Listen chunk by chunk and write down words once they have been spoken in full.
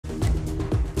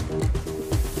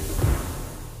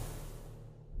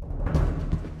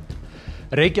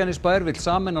Reykjanesbær vill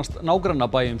sameinast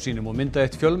nágrannabæjum sínum og mynda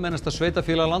eitt fjölmennasta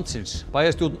sveitarfélag landsins.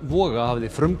 Bæjarstjórn Voga hafði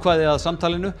frumkvæði að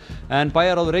samtalinu en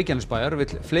bæjarráð Reykjanesbæjar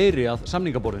vill fleiri að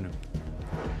samningaborðinu.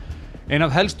 Ein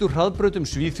af helstu hraðbrautum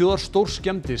Svíþjóðar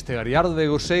stórskemmdist þegar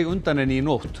jarðvegur seig undan henni í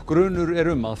nótt. Grunur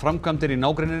er að framkvæmdir í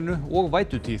nágrenninu og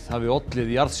vætutíð hafi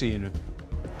ollið jarðsiginu.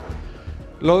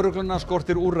 Lögregluna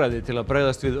skortir úrræði til að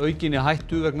bregðast við aukinni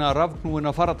hættu vegna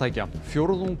rafknúinna farartækja.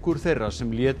 Fjórðungur þeirra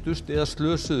sem létust eða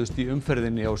slösuðust í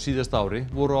umferðinni á síðasta ári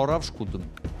voru á rafskútum.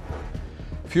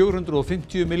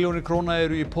 450 milljónir króna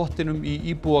eru í pottinum í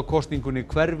íbúakosningunni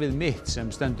Hverfið mitt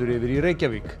sem stendur yfir í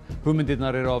Reykjavík.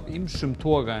 Hugmyndirnar eru af ýmsum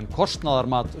toga en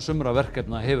kostnaðarmat sumra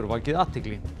verkefna hefur vakið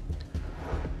athygli.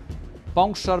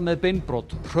 Bánsar með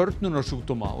beinbrot,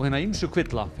 hrörnunarsjúkdóma og hina ýmsu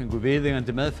kvilla fengu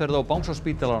viðeigandi meðferð á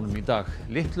Bánsaspítalanum í dag,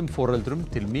 litlum foreldrum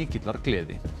til mikillar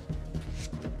gleði.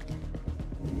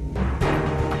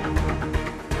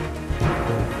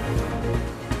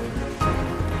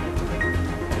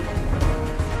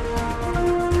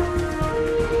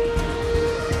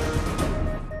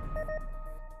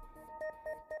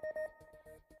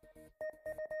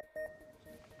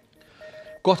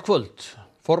 Gott kvöld.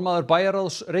 Formaður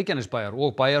bæjarráðs Reykjanesbæjar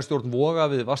og bæjarstjórn Voga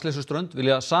við Vatnsleysuströnd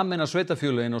vilja sameina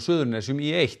sveitarfélögin á Suðurnesjum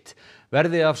í eitt.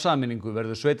 Verði af sameiningu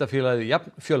verður sveitarfélagið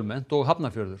jafn fjölmennt og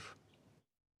Hafnarfjörður.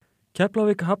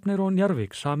 Keflavík, Hafnir og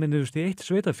Njarðvík sameinuðust í eitt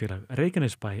sveitarfélag,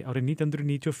 Reykjanesbæ, árið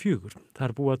 1994.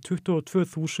 Þar búa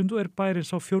 22.000 og er bærinn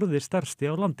sá fjórði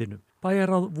stærsti á landinu.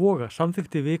 Bæjarráð Voga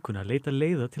samþykkti vikuna að leita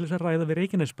leiða til þess að ræða við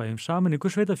Reykjanesbæ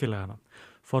sameiningu sveitarfélagana.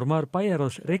 Formaður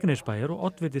bæjarráðs Reykjanesbæjar og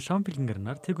oddviti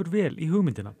Samfylkingarinnar tekur vel í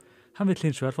hugmyndina. Hann vill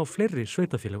hins vegar fá fleiri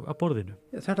sveitarfélag að borðinu.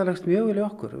 Þetta leggst mjög vel í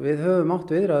okkur. Við höfum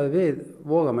átt viðræði við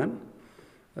Vogamenn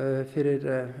fyrir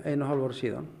 1,5 ára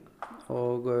síðan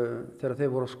og þegar þeir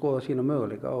voru að skoða sína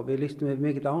möguleika og við lýstum við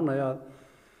mikill ánægju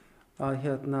að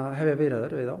hefja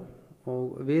viðræður við þá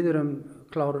og við erum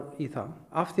klár í það.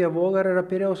 Af því að Vogar er að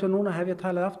byrja á þessu núna hefja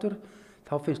talið aftur,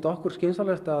 þá finnst okkur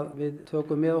skynsamlegt að við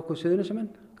tökum með okkur Suðurnesjamenn,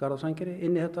 Garð og Sandgerði,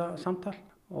 inn í þetta samtal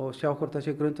og sjá hvort það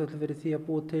sé grundvöllur fyrir því að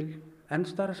búa til enn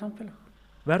stærra samfélag.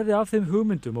 Verði af þeim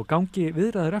hugmyndum og gangi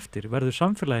viðræður eftir verður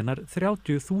samfélaginar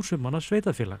 30.000 manna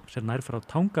sveitarfélag sem nær frá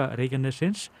Tanga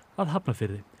Reykjanesins að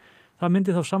Hafnarfirði. Það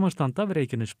myndi þá samanstanda við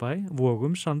Reykjanesbæ,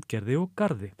 Vogum, Sandgerði og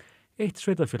Garði. Eitt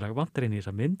sveitarfélag vantar inn í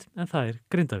þessa mynd en það er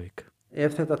Grindavík.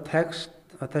 Ef þetta tekst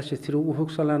að þessi þrjú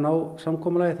hugsanlega ná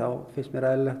samkomulagi þá finnst mér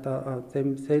eðlilegt að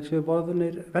þeir séu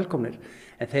borðunir velkomnir.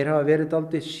 En þeir hafa verið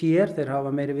dálítið sér, þeir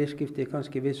hafa meiri viðskipti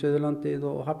kannski við Suðurlandið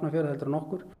og Hafnarfjörð heldur en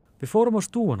okkur. Við fórum á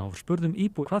stúfana og spurðum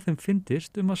íbúa hvað þeim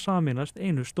fyndist að sameinast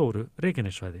einu stóru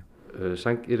Reykjanessvæði.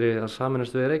 Sangiri að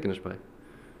sameinast við Reykjanesbæ.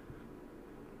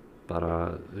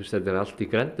 Bara, þetta er allt í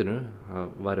grendinu,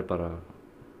 það væri bara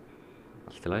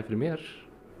allt í lagi fyrir mér.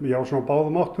 Já, svona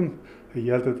báðum áttum. Ég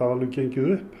held að þetta var alveg gengið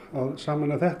upp að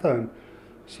sameina þetta en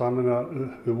sameina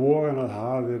við Vogana,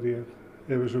 það er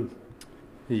ég efisum.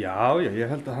 Já,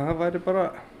 ég held að það væri bara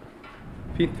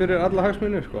fínt fyrir alla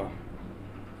hagsmuni, sko.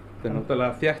 Þetta er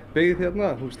náttúrulega þétt byggð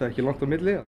hérna, þú veist það ekki langt á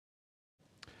milli.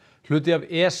 Hluti af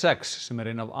E6 sem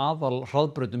er ein af aðal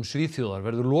hraðbrautum Svíþjóðar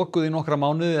verður lokuð í nokkra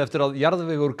mánuði eftir að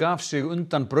jarðvegur gaf sig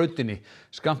undan brautinni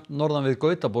skammt norðan við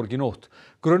Gautaborg í nótt.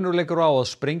 Grunur leikur á að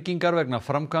sprengingar vegna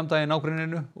framkvæmda í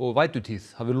nágrenninu og vætutíð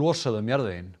hafi losað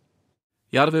jarðveginn.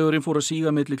 Jarðvegurinn fór að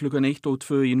síga milli klukkan 1 og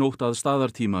 2 í nótt að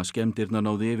staðartíma, skemmdirnar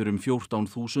náði yfir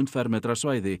 14.000 fermetra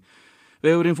svæði.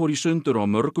 Vegurinn fór í sundur á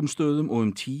mörgum stöðum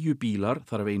og 10 bílar,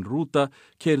 þar af ein rúta,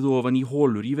 keyrðu ofan í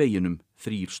holur í veginum.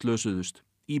 3 slösuðust.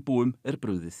 Íbúum er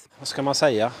brugðið. Vad ska man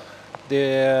säga? Det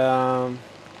är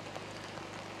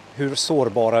hur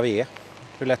sårbara vi är,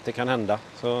 hur lätt det kan hända.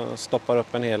 Så stoppar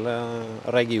upp en hel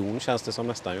region känns det som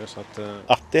nästan ju. Så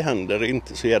att det händer är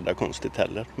inte så jävla konstigt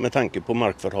heller med tanke på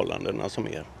markförhållandena som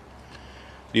är.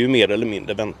 Det är ju mer eller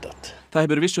mindre väntat. Það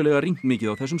hefur vissulega ringt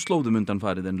mikið á þessum slóðum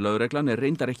undanfarið en lögreglan er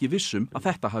reyndar ekki vissum að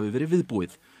þetta hafi verið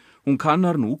viðbúið. Hún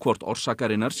kannar nú hvort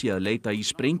orsakarinnar sé að leita í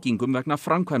sprengingum vegna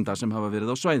framkvæmda sem hafa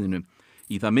verið á svæðinu.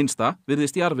 Í það minnsta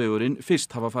virðist jarðvegurinn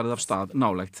fyrst hafa farið af stað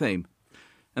nálægt þeim.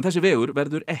 En þessi vegur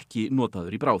verður ekki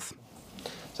notaður í bráð.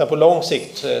 Sen på lång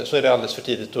sikt så är det alldeles för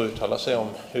tidigt att uttala sig om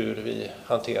hur vi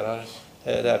hanterar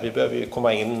det här. Vi behöver ju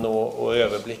komma in och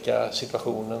överblicka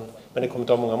situationen, men det kommer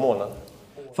ta många månader.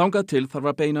 Þangað til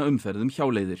þarf að beina umferðum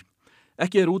hjáleiðir.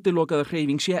 Ekki er útilokað að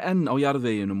hreyfing sé enn á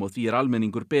jarðveginum og því er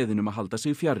almenningur beðinn að halda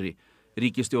sig fjarri.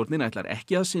 Ríkisstjórnin ætlar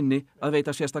ekki að sinni að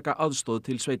veita sérstaka aðstoð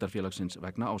til sveitarfélagsins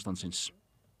vegna ástandsins.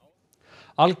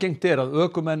 Algengt er að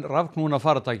ökumenn rafknúinna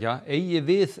farartækja eigi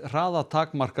við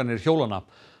hraðatakmarkanir hjólana.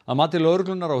 Að mati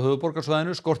lögreglunar á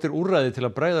höfuðborgarsvæðinu skortir úrræði til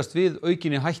að bregðast við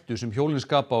aukinni hættu sem hjólin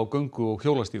skapa á göngu- og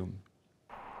hjólastígum.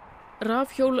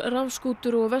 Rafhjól,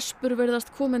 rafskútur og vespur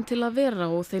virðast komin til að vera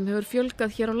og þeim hefur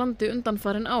fjölgað hér á landi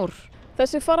undanfarin ár.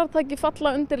 Þessi farartæki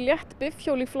falla undir létt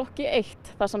bifhjól í flokki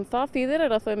 1. Það sem það þýðir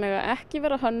að þau mega ekki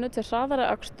vera hönnuð til hraðari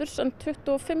aksturs en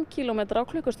 25 km á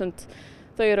klukkustund.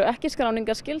 Þau eru ekki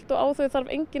skráningarskyld og á þau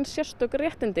þarf engin sérstök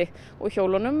réttindi og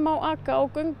hjólunum má aka á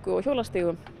göngu og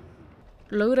hjólastígum.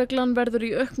 Lögreglan verður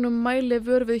í auknum mæli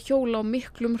vör við hjól á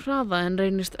miklum hraða en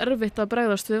reynist erfitt að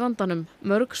bregðast við vandanum.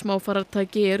 Mörg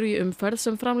smáfarartæki eru í umferð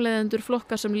sem framleiðendur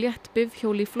flokka sem létt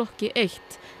bifhjól í flokki 1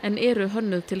 en eru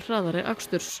hönnuð til hraðari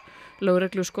aksturs.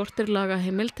 Lögreglu skortir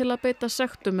lagaheimild til að beita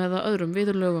sektum eða öðrum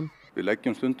viðurlögum. Við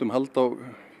leggjum stundum hald á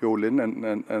hjólin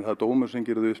en það er dómur sem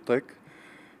gerir þau upptæk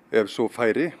ef svo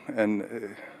færi en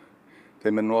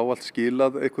þeim nú ávallt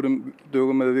skilað einhverjum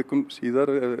dögum eða vikum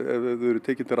síðar ef þau eru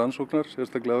tekin til rannsóknar,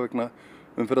 sérstaklega vegna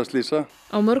umferðarslýsa.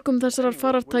 Á mörgum þessarar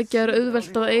farartækja er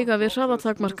auðvelt að eiga við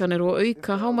hraðatakmarkanir og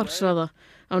auka hámarkshraða.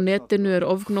 Á netinu er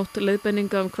ofgnótt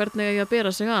leiðbeininga hvernig eigi að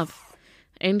bera sig að.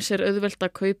 Eins er auðvelt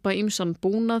að kaupa ýmsan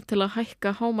búnað til að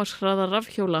hækka hámarkshraða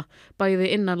rafhjóla,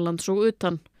 bæði innanlands og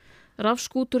utan.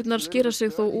 Rafskúturnar skýra sig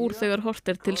þó úr þegar horft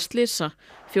er til slysa.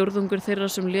 Fjórðungur þeirra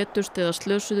sem létust eða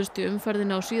slösuðust í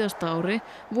umferðinni á síðasta ári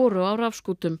voru á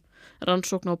rafskútum.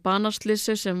 Rannsókn á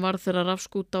banaslysi sem var þeirra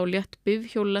rafskúta og létt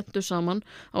bifhjól lentu saman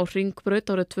á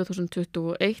Hringbraut árið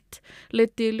 2021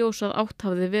 leiddi í ljós að átt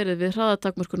hafði verið við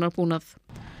hraðatakmörkunarbúnað.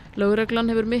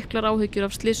 Lögreglan hefur miklar áhyggjur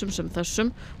af slysum sem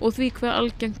þessum og því hve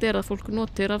algengt er að fólk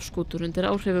noti rafskútur undir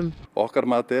áhrifum. Okkar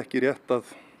mati ekki rétt að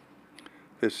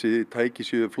þessi tæki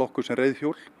séu flokkur sem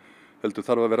reiðhjól, heldur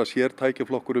þarf að vera sér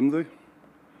tækjaflokkur þau.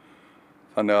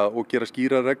 Þannig að og gera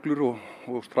skýra reglur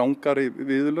og strangari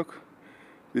viðurlög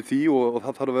við því og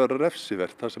það þarf að vera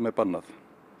refsivert, það sem er bannað.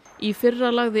 Í fyrra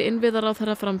lagði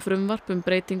innviðaráðherra fram frumvarp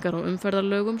breytingar á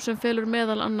umferðarlögum sem felur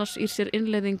meðal annars í sér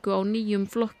innleiðingu á nýjum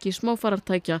flokki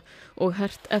smáfarartækja og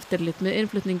hert eftirlit með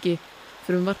innflutningi.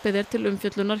 Frumvarpið er til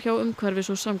umfjöllunar hjá umhverfis-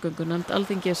 og samgöngunefnd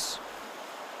Alþingis.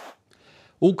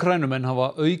 Úkraínumenn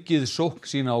hafa aukið sókn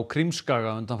sína á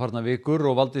Krímskaga undanfarna vikur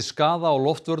og valdið skaða á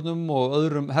loftvörnum og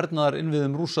öðrum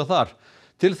hernaðarinnviðum Rússa þar.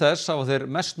 Til þess hafa þeir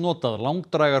mest notað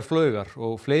langdrægar flaugar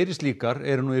og fleiri slíkar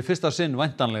eru nú í fyrsta sinn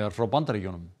væntanlegar frá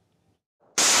Bandaríkjunum.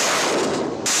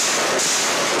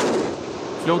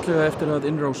 Fljótlega eftir að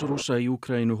innrás Rússa í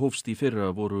Úkraínu hófst í fyrra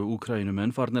voru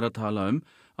Úkraínumenn farnir að tala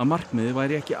að markmiðið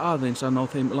væri ekki aðeins að ná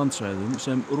þeim landsvæðum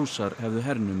sem Rússar hefðu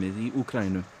hernumið í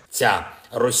Úkraínu. Ця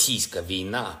російська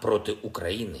війна проти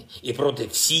України і проти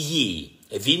всієї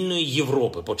вільної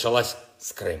Європи почалась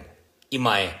з Криму і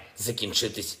має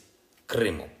закінчитись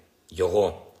Кримом,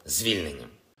 його звільненням.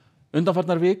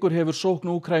 Undanfarnar vikur hefur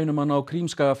sókn Úkraínumanna á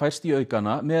Krímskaga færst í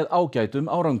aukana með ágætum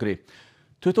árangri.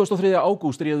 23.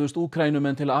 ágúst réðust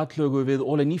Úkraínumenn til atlögu við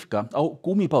Olenivka á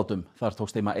gúmmíbátum. Þar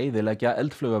tókst þeim að eyðileggja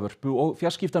eldflaugavörpu og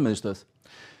fjarskiptamiðstöð.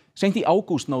 Seint í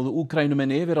ágúst náðu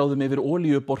Úkraínumenn yfirráðum yfir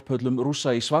olíuborpöllum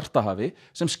Rússa í Svartahafi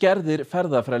sem skerðir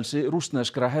ferðafrelsi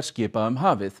rússneskra herskipa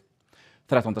hafið.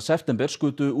 13. september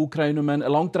skutu Úkraínumenn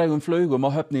langdrægum flaugum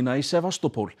á höfnina í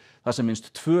Sevastopol, þar sem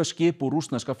minnst 2 skip úr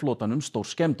rússneska flotanum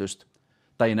stórskemmdust.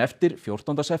 Daginn eftir,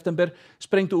 14. september,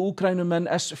 sprengdu Úkraínumenn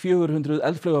S-400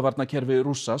 eldflaugavarnakerfi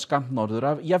Rússa skammt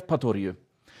norður af Jevpatorju.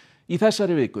 Í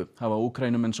þessari viku hafa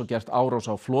Úkraínumenn svo gert árás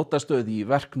á flotastöð í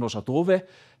Verknosadove,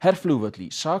 herflugvöll í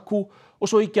Saku og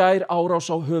svo í gær árás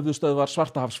á höfuðstöðvar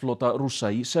Svartahafsflota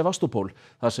Rússa í Sevastopol,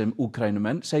 þar sem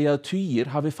Úkraínumenn segja að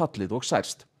tugir hafi fallið og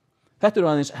særst. Þetta eru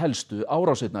aðeins helstu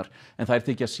árásirnar, en þær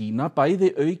þykja sýna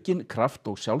bæði aukinn kraft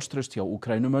og sjálfstraust hjá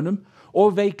Úkrænumönnum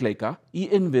og veikleika í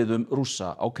innviðum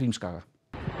Rússa á Krímskaga.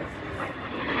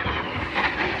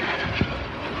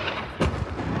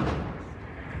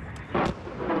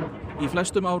 Í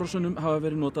flestum árásunum hafa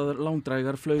verið notaðar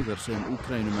langdrægar flaugar sem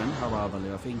Úkrænumenn hafa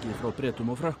aðalega fengið frá Bretum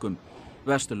og Frökkum.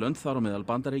 Vesturlönd, þar á meðal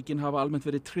Bandaríkin, hafa almennt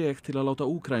verið treg til að láta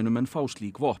Úkrænumenn fá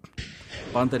slík vopn.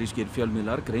 Bandarískir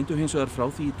fjölmiðlar greindu hins vegar frá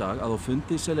því í dag að á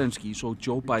fundi Zelenskís og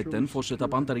Joe Biden, forseta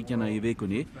Bandaríkjanna í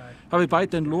vikunni, hafi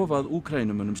Biden lofað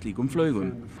Úkrænumönnum slíkum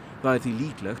flaugum. Það er því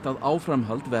líklegt að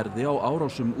áframhald verði á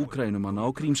árásum Úkrænumanna á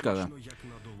Krímskaga.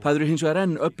 Það eru hins vegar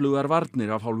enn öflugar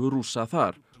varnir af hálfu Rússa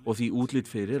þar og því útlit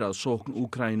fyrir að sókn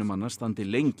Úkrænumanna standi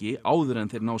lengi áður en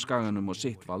þeir ná skaganum og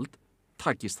sitt vald,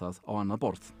 takist það á annað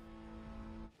borð.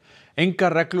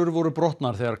 Engar reglur voru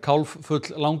brotnar þegar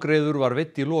kálffull langreiður var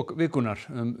veidd í lok vikunar.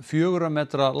 4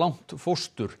 metra langt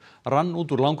fóstur rann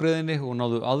út úr langreiðinni og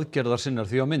náðu aðgerðarsinnar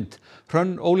því á mynd.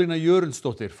 Hrönn Ólína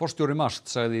Jörundsdóttir, forstjóri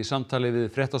MAST, sagði í samtali við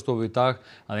Fréttastofu í dag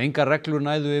að engar reglur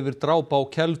næðu yfir dráp á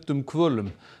keldum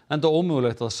hvölum, enda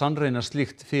ómögulegt að sannreyna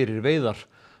slíkt fyrir veiðar.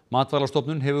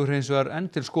 Matvælastofnun hefur hins vegar enn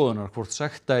til skoðunar hvort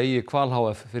sekta eigi Hval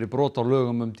hf. Fyrir brot á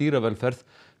lögum dýravelferð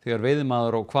þegar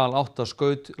veiðimaður á hval 8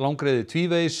 skaut langreiði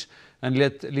tvívegis en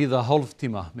lét líða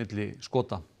hálftíma milli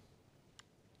skota.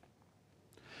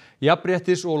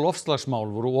 Jafnréttis- og loftslagsmál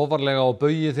voru ofarlega á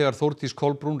baugi þegar Þórdís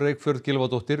Kolbrún Reykfjörð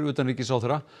Gylfadóttir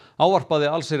utanríkisráðherra ávarpaði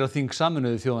allsherjarþing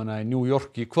Sameinuðu þjóðanna í New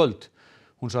York í kvöld.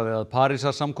 Hún sagði að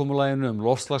Parísarsamkomulaginu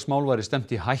loftslagsmál væri stefnt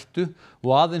í hættu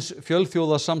og aðeins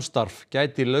fjölþjóðasamstarf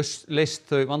gæti leyst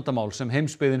þau vandamál sem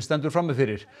heimsbyggðin stendur frammi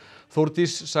fyrir.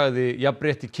 Þórdís sagði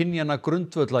jafnrétti kynjanna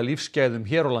grundvöll að lífsgæðum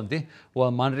hér á landi og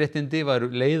að mannréttindi væru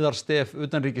leiðarstef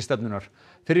utanríkisstefnunar.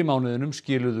 Fyrr í mánuðinum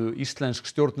skiluðu íslensk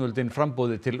stjórnvöldin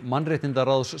framboði til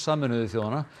Mannréttindaráðs Sameinuðu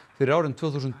þjóðanna fyrir árin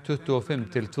 2025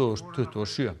 til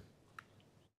 2027.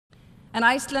 And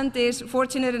Iceland is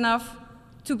fortunate enough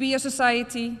to be a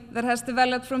society that has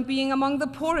developed from being among the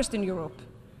poorest in Europe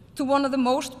to one of the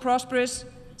most prosperous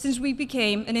since we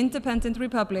became an independent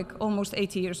republic almost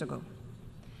 80 years ago.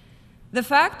 The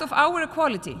fact of our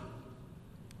equality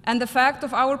and the fact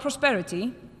of our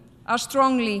prosperity are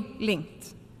strongly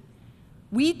linked.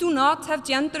 We do not have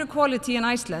gender equality in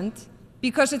Iceland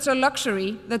because it's a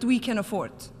luxury that we can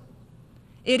afford.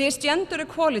 It is gender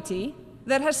equality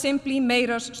that has simply made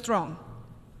us strong.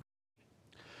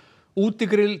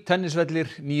 Útigrill, tennisvellir,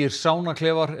 nýir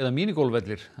sánaklefar eða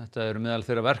mínigólfvellir. Þetta eru meðal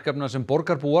þeirra verkefna sem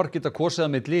borgarbúar geta kosið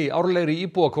að milli í árlegri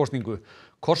íbúakosningu.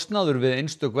 Kostnaður við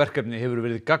einstök verkefni hefur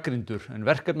verið gagnrýndur en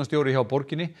verkefnastjóri hjá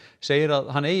borginni segir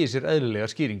að hann eigi sér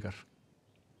eðlilegar skýringar.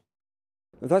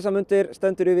 Þessa mundir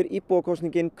stendur yfir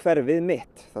íbúakosningin Hverfið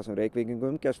mitt, þar sem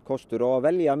Reykvíkingum gefst kostur á að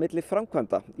velja milli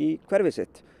framkvæmda í hverfið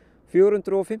sitt.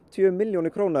 450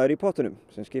 milljónir króna eru í pottunum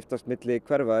sem skiptast milli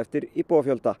hverfa eftir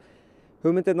íbúafjölda.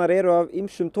 Hugmyndirnar eru af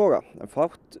ýmsum toga, en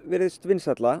fátt virðist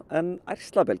vinsælla en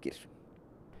ærslabelgir.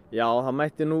 Já, það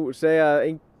mætti nú segja að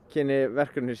einkenni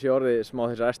verkefni sé orðið smá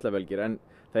þessar ærslabelgir, en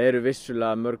það eru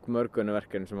vissulega mörg önnur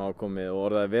verkefni sem hafa komið og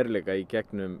orðið veruleika í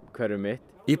gegnum hverfið mitt.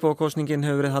 Íbúakosningin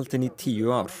hefur verið haldin í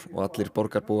 10 ár og allir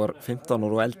borgarbúar 15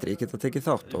 ára og eldri geta tekið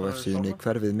þátt á vefsíðunni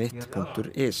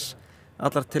hverfiðmitt.is.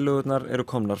 Allar tillögurnar eru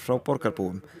komnar frá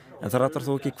borgarbúum, en það ratar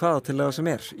þó ekki hvaða tillaga sem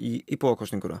er í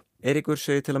íbúakosninguna. Eiríkur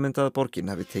segir til að mynda að borgin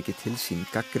hafi tekið til sín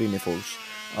gagnrýni fólks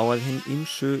á að hinn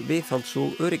ýmsu viðhalds-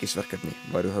 og öryggisverkefni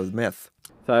væru höfð með.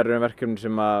 Það eru verkefni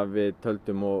sem við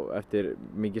töldum og eftir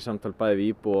mikið samtal bæði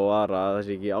við íbúa og aðra að það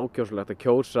sé ekki ákjósanlegt að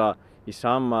kjósa í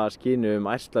sama skínu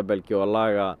ærslabelgi og að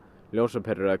laga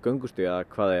ljósaperur eða göngustíga eða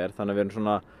hvað það er. Þannig að við erum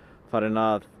svona farin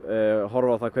að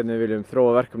horfa á það hvernig við viljum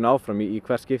þróa verkefni áfram í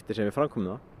hver skipti sem við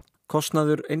framkomum það.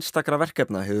 Kostnaður einstakra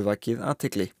verkefna hefur vakið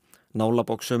athygli.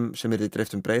 Nálaboxum sem yrði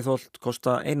dreift Breiðholt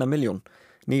kosta 1 milljón,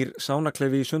 nýr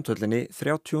sánaklefi í Sundhöllinni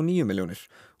 39 milljónir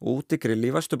og útigrill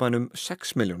í Vesturbænum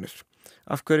 6 milljónir.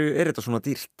 Af hverju er þetta svona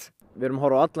dýrt? Við erum að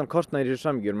horfa á allan kostnaðinn í þessu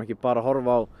samhengi, við erum ekki bara að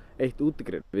horfa á eitt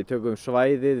útigrill. Við tökum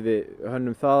svæðið, við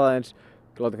hönnum það aðeins,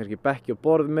 látum kannski bekki og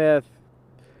borð með,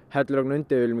 hellur okkur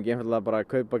undir, við viljum ekki einfaldlega bara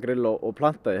kaupa grill og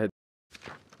planta því.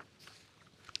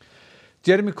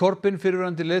 Jeremy Corbyn,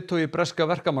 fyrrverandi leiðtogi breska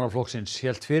verkamannaflokksins,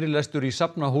 hélt fyrirlestur í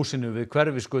Safnahúsinu við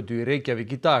Hverfisgötu í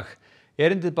Reykjavík í dag.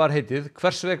 Erindið bar heitið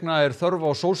Hvers vegna er þörf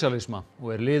á sósíalisma og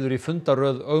er liður í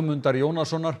fundaröð Ögmundar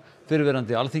Jónassonar,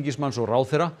 fyrrverandi alþingismanns og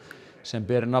ráðherra, sem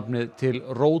ber nafnið til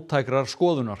róttækrar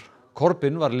skoðunar.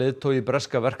 Corbyn var leiðtogi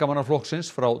breska verkamannaflokksins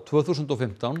frá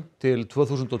 2015 til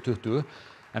 2020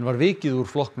 en var vikið úr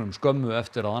flokknum skömmu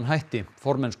eftir að hann hætti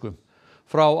formennsku.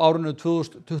 Frá árinu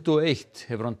 2021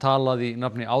 hefur hann talað í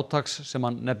nafni átaks sem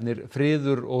hann nefnir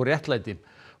friður og réttlæti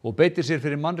og beitir sér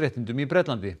fyrir mannréttindum í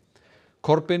Bretlandi.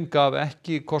 Corbyn gaf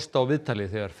ekki kost á viðtali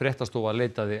þegar fréttastofa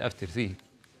leitaði eftir því.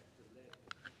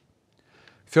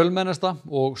 Fjölmennasta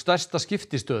og stærsta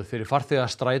skiptistöð fyrir farþega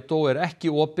strætó er ekki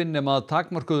opin nema að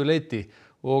takmörkuðu leyti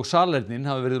og salernin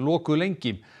hafi verið lokuð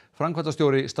lengi.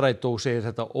 Framkvæmdastjóri strætó segir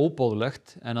þetta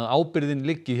óboðlegt en að ábyrgðin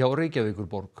liggi hjá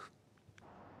Reykjavíkurborg.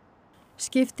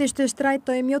 Skiptistuð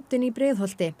strætó í Mjóddinni í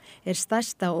Breiðholti er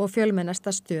stærsta og fjölmennasta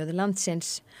stöð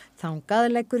landsins. Þangað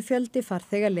leggur fjöldi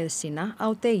farþega leið sína á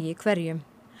degi hverjum.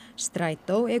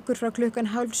 Strætó ekur frá klukkan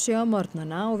 6:30 á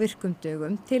morgnana á virkum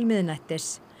dögum til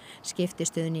miðnættis.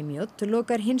 Skiptistöðin í Mjódd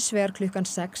lokar hins vegar klukkan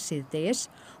 6 síðdegis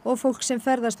og fólk sem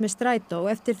ferðast með strætó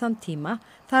eftir þann tíma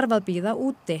þarf að bíða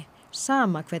úti,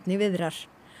 sama hvernig viðrar.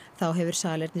 Þá hefur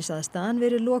salernisaðstaðan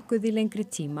verið lokuð í lengri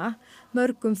tíma,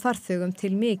 mörgum farþegum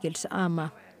til mikils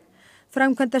ama.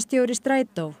 Framkvæmdastjóri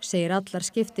strætó segir allar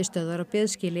skiptistöðvar og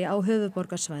biðskýli á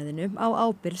höfuðborgarsvæðinu á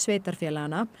ábyrgð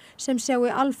sveitarfélagana sem sjáu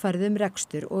alfarið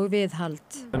rekstur og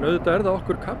viðhald. En auðvitað er það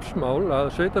okkur kappsmál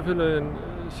að sveitarfélagin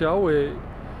sjáu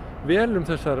vel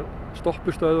þessar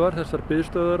stoppustöðvar, þessar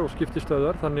biðstöðvar og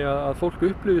skiptistöðvar þannig að fólk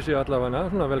upplifi sig allavega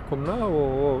svona velkomna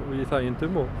og í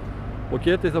þægindum og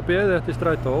geti þá beðið eftir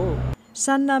strætó.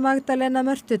 Sanna Magdalena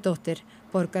Mörtudóttir,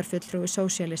 borgarfulltrúi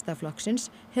Sósíalistaflokksins,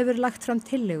 hefur lagt fram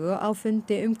tillögu á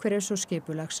fundi umhverfis- og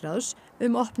skipulagsráðs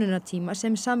opnunartíma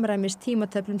sem samræmist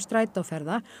tímatöflum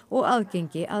strætóferða og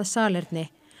aðgengi að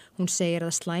salerni. Hún segir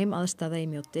að slæm aðstaða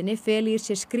í Mjóddinni feli í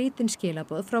sér skrítin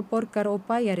skilaboð frá borgar- og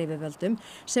bæjaryfirvöldum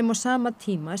sem á sama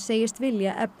tíma segist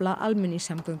vilja efla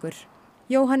almenningssamgöngur.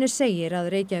 Jóhannes segir að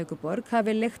Reykjavíkurborg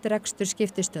hafi leigt rekstur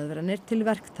skiptistöðvarinnar til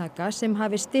verktaka sem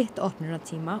hafi stytt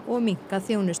opnunartíma og minnkað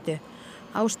þjónustu.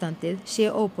 Ástandið sé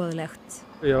óboðlegt.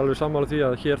 Ég er alveg sammála því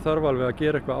að hér þarf alveg að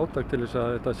gera eitthvað átak til þess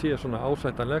að þetta sé svona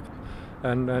ásættanlegt.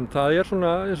 En það er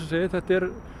svona, eins og segi, þetta er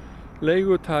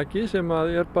leigutaki sem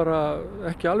að er bara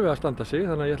ekki alveg að standa sig,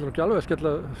 þannig að ég ætla ekki alveg að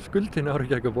skella skuldinni á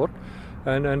Reykjavíkurborg.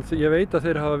 En ég veit að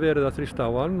þeir hafa verið að þrýsta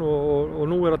á hann og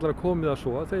nú er allavega komið að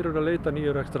svo að þeir eru að leita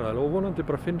nýjur rekstraraðila og vonandi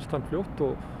bara finnst hann fljótt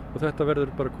og þetta verður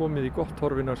bara komið í gott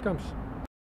horf innan skamms.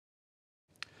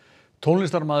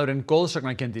 Tónlistarmaðurinn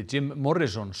góðsagnakenndi Jim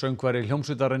Morrison, söngvari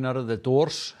hljómsveitarinnar The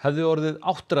Doors, hefði orðið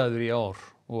áttræður í ár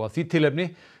og að því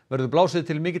tilefni verður blásið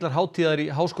til mikillar hátíðar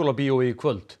í Háskólabíói í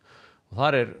kvöld. Og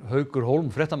þar er Haukur Hólm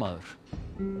fréttamaður.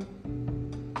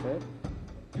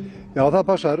 Já, það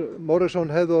passar. Morrison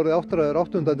hefði orðið áttræður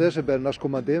 8. desember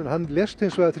næstkomandi, en hann lést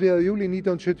hins vegar 3. júlí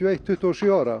 1971,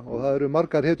 27 ára og það eru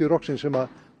margar hetjur rocksins sem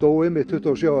að dóu einmitt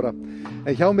 27 ára.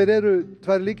 En hjá mér eru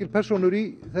tvær lykilpersónur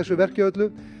í þessu verki öllu.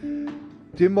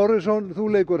 Jim Morrison, þú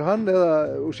leikur hann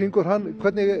og syngur hann.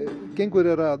 Hvernig gengur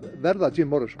þér að verða Jim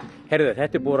Morrison? Herðu,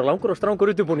 þetta er búið langur og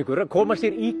strangur undirbúningur að koma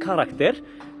sér í karakter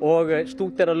og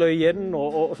stúdera lögin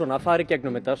og svona fara í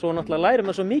gegnum þetta. Svo náttúrulega lærir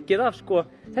maður svo mikið af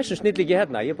þessum snillíki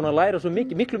hérna. Ég er búin að læra svo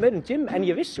miklu meira um Jim en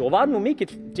ég vissi og var nú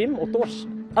mikill Jim og Doors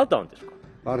aðdáandi.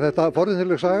 Var þetta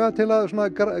forvitnileg saga til að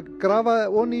grafa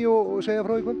onni og segja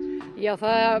frá ykkur? Já,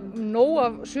 það er nóg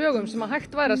af sögum sem að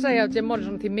hægt væri að segja af Jim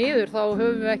Morrison til miður. Þá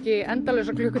höfum við ekki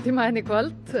endalausa klukkutíma henni í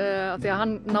kvöld af því að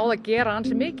hann náði að gera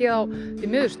ansi mikið á því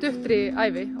miður stuttri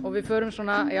ævi og við förum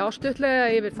svona, já, stuttlega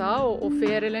yfir það og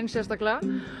ferilinn sérstaklega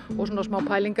og svona smá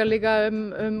pælingar líka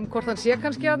hvort hann sé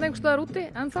kannski að einhvers staðar úti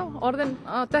ennþá, orðin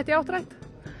að detti áttrætt.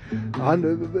 Hann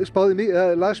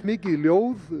las mikið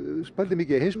ljóð, spældi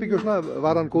mikið heimspeki og svona.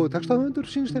 Var hann góður textahöfundur,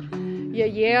 sýnist þér?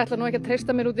 Ég ætla nú ekki að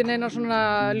treysta mér út í neina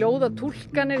svona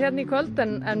ljóðatúlkanir hérna í kvöld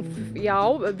en já,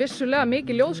 vissulega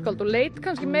mikið ljóðskáld og leit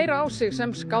kannski meira á sig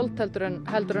sem skáld heldur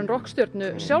en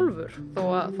rockstjörnu sjálfur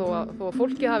þó að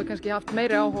fólkið hafi kannski haft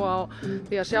meiri áhuga á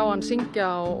því að sjá hann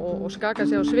syngja og skaka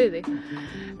sig á sviði.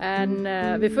 En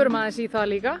við förum aðeins í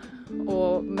það líka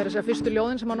og meira að segja fyrstu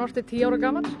ljóðin sem hann orti 10 ára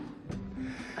gamall.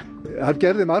 Hann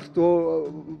gerði margt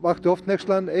og vakti oft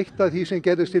hneykslan. Eitt af því sem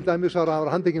gerðist til dæmis var að hann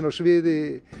var handtekinn á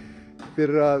sviði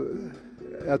fyrir að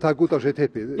taka út á sig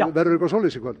teppið. Verður eitthvað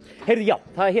svoleiðis í kvöld? Heyrðu, já,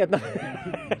 það er hérna.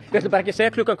 Við ætlum bara ekki að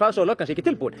segja klukkan hvað svo löggan sé ekki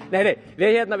tilbúin. Nei,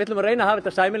 við ætlum að reyna að hafa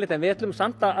þetta sæmilegt en við ætlum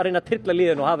samt að reyna að trilla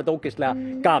líðin og hafa þetta ógeðslega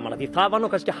gaman. Því það var nú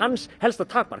kannski hans helsta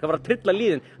takmark, það var að trilla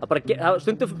líðin.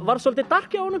 Stundum var svolítið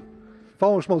dark hjá honum.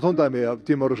 Fáum smá tóndæmi af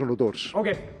Jim Morrison og Doors. Ok,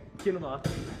 kynum það.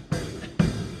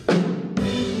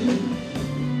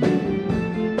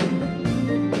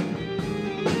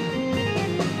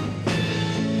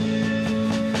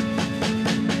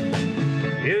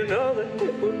 You know that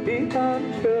it would be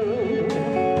untrue.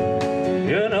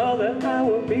 You know that I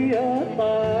would be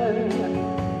alive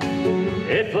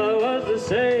if I was to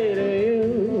say to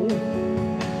you,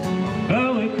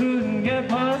 well, we couldn't get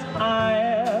much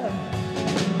higher.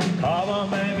 Come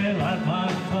on, baby, light my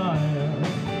fire.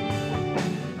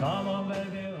 Come on,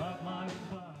 baby, light my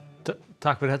fire.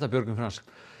 Takk fyrir þetta, Björgvin Frans.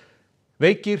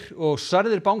 Veikir og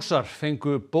særðir bánsar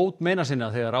fengu bót meina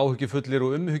sinna þegar áhyggjufullir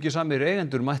og umhyggjusamir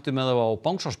eigendur mættu með þá á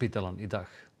Bánsárspítalann í dag.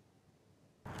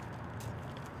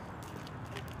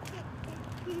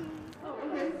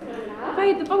 Hvað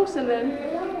heitir bánsinn þinn?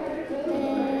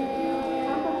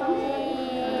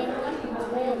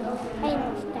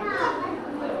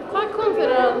 Hvað kom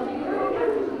fyrir hann?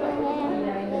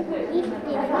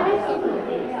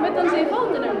 Meiddi hann sig í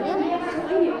fótunum?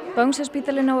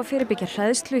 Bánsárspítalinn á að fyrirbyggja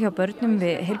hræðslu hjá börnum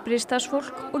við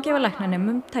heilbrigðisstarfsfólk og gefa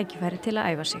læknanemum tækifæri til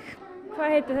að æfa sig.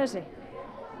 Hvað heitir þessi?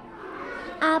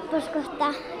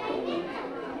 Apaskotta.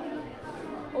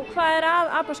 Og hvað er að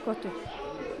apaskottu?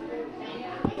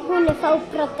 Hún er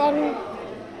fábrotin.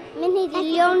 Minn heitir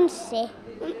Ljónsi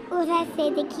og þessi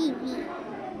heitir Kíví.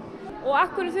 Og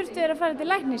af hverju þurftu þér að fara til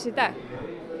læknis í dag?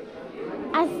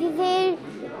 Af því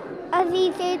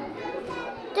þau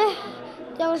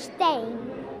döktu á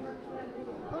stein.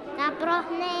 Það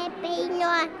brotnaði bein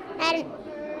og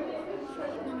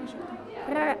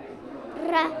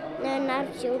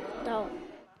hröfnunarsjúkdóm.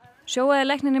 Sjóaði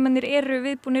læknanemannir eru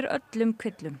viðbúnir öllum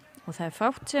kvillum og það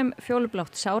fátt sem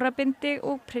fjólublátt sárabindi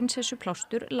og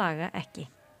prinsessuplástur laga ekki.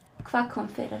 Hvað kom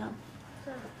fyrir hann?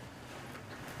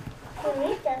 Ég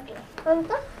veit ekki. Hann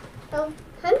datt á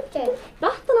hendina.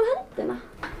 Datt hann á hendina?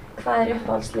 Hvað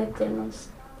uppáhaldsliturinn hans?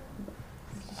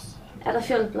 Er það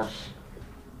fjólblár?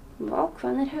 Vá,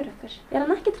 hvað hann höruggur.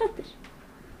 Hann ekki hræddur?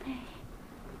 Nei.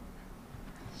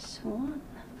 Svona.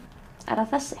 Er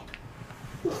það þessi?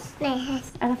 Nei,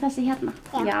 þessi. Er það þessi hérna?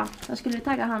 Já. Þá skulum við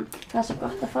taka hann. Það er svo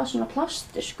gott að fá svona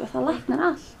plástur, sko. Það læknar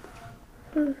allt.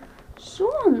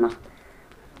 Svona.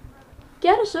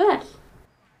 Gjörðu svo vel.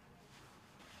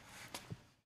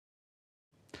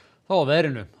 Þá að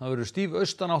veðrinu. Það verður stíf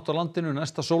austanátt á landinu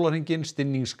næsta sólarhringinn,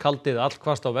 stinningskaldið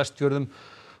allhvasst á Vestfjörðum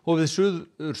og við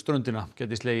suðurströndina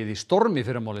geti slegið í storm í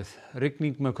fyrramálið.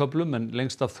 Rigning með köflum en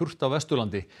lengst af þurrt á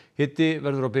Vesturlandi. Hiti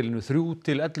verður á bilinu 3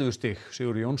 til 11 stig.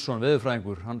 Sigurður Jónsson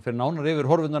veðurfræðingur. Hann fer nánar yfir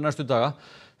horfurnar næstu daga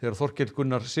þegar Þorkell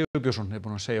Gunnar Sigurbjörnsson er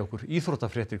búinn að segja okkur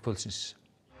íþróttafréttir kvöldsins.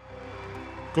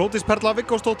 Glódís Perla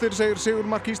Viggósdóttir segir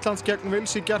sigurmark Íslands gegn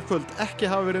Wales í gærkvöld ekki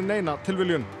hafa verið neina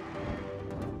tilviljun.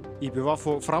 IBVF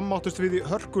og Fram áttust við í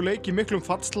hörkuleik í miklum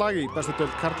fallslagi í bestu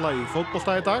deild karla í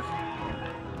fótbolta í dag.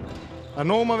 Það er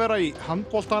nóg að vera í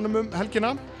handboltanum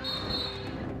helgina.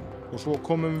 Og svo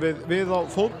komum við á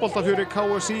fótboltafjöri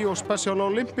KSÍ og Special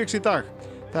Olympics í dag.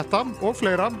 Þetta og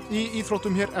fleira í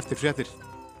íþróttum hér eftir fréttir.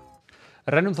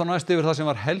 Rennum þá næst yfir það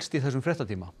sem var helst í þessum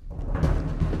fréttatíma.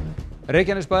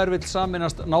 Reykjanesbær vill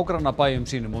sameinast nágrannabæjum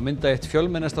sínum og mynda eitt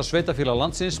fjölmennasta sveitarfélag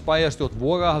landsins. Bæjarstjórn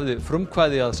Voga hafði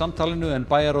frumkvæði að samtalinu en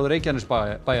bæjarráð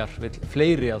Reykjanesbæjar vill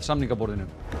fleiri að samningaborðinu.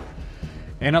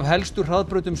 Ein af helstu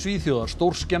hraðbrautum Svíþjóðar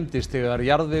stórskemmdist þegar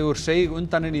jarðvegur seig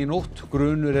undan henni í nótt.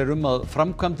 Grunur er að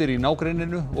framkvæmdir í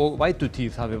nágrenninu og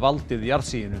vætutíð hafi valdið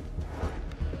jarðsiginu.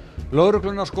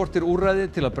 Lögregluna skortir úrræði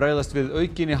til að bregðast við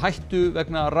aukinni hættu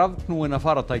vegna rafknúinna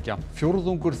farartækja.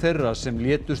 Fjórðungur þeirra sem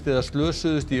létust eða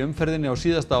slösuðust í umferðinni á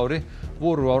síðasta ári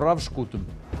voru á rafskútum.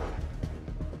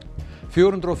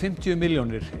 450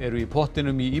 milljónir eru í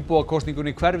pottinum í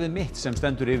íbúakosningunni Hverfið mitt sem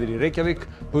stendur yfir í Reykjavík.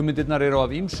 Hugmyndirnar eru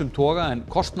af ýmsum toga en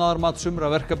kostnaðarmat sumra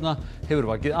verkefna hefur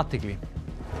vakið athygli.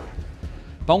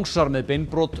 Bánsar með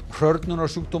beinbrot,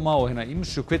 hrörnunarsjúkdóma og hina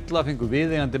ýmsu kvilla fengu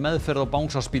viðeigandi meðferð á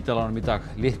Bánsaspítalanum í dag.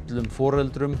 Litlum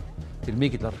foreldrum til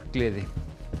mikillar gleði.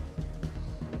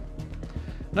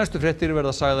 Næstu fréttir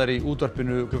verða sagðar í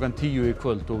útvarpinu klukkan 10 í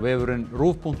kvöld og vefurinn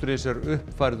RÚV.is er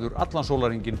uppfærður allan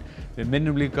sólarhringinn. Við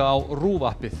minnum líka á RÚV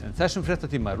appið en þessum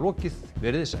fréttatíma er lokið.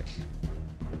 Verið sæl.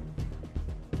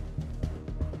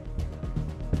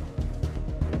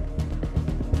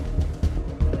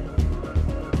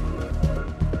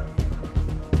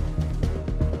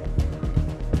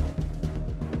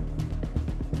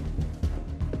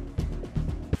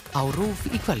 Á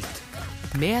RÚV í kvöld.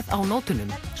 Með á nótunum,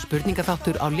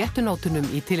 spurningaþáttur á léttu nótunum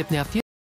í tilefni af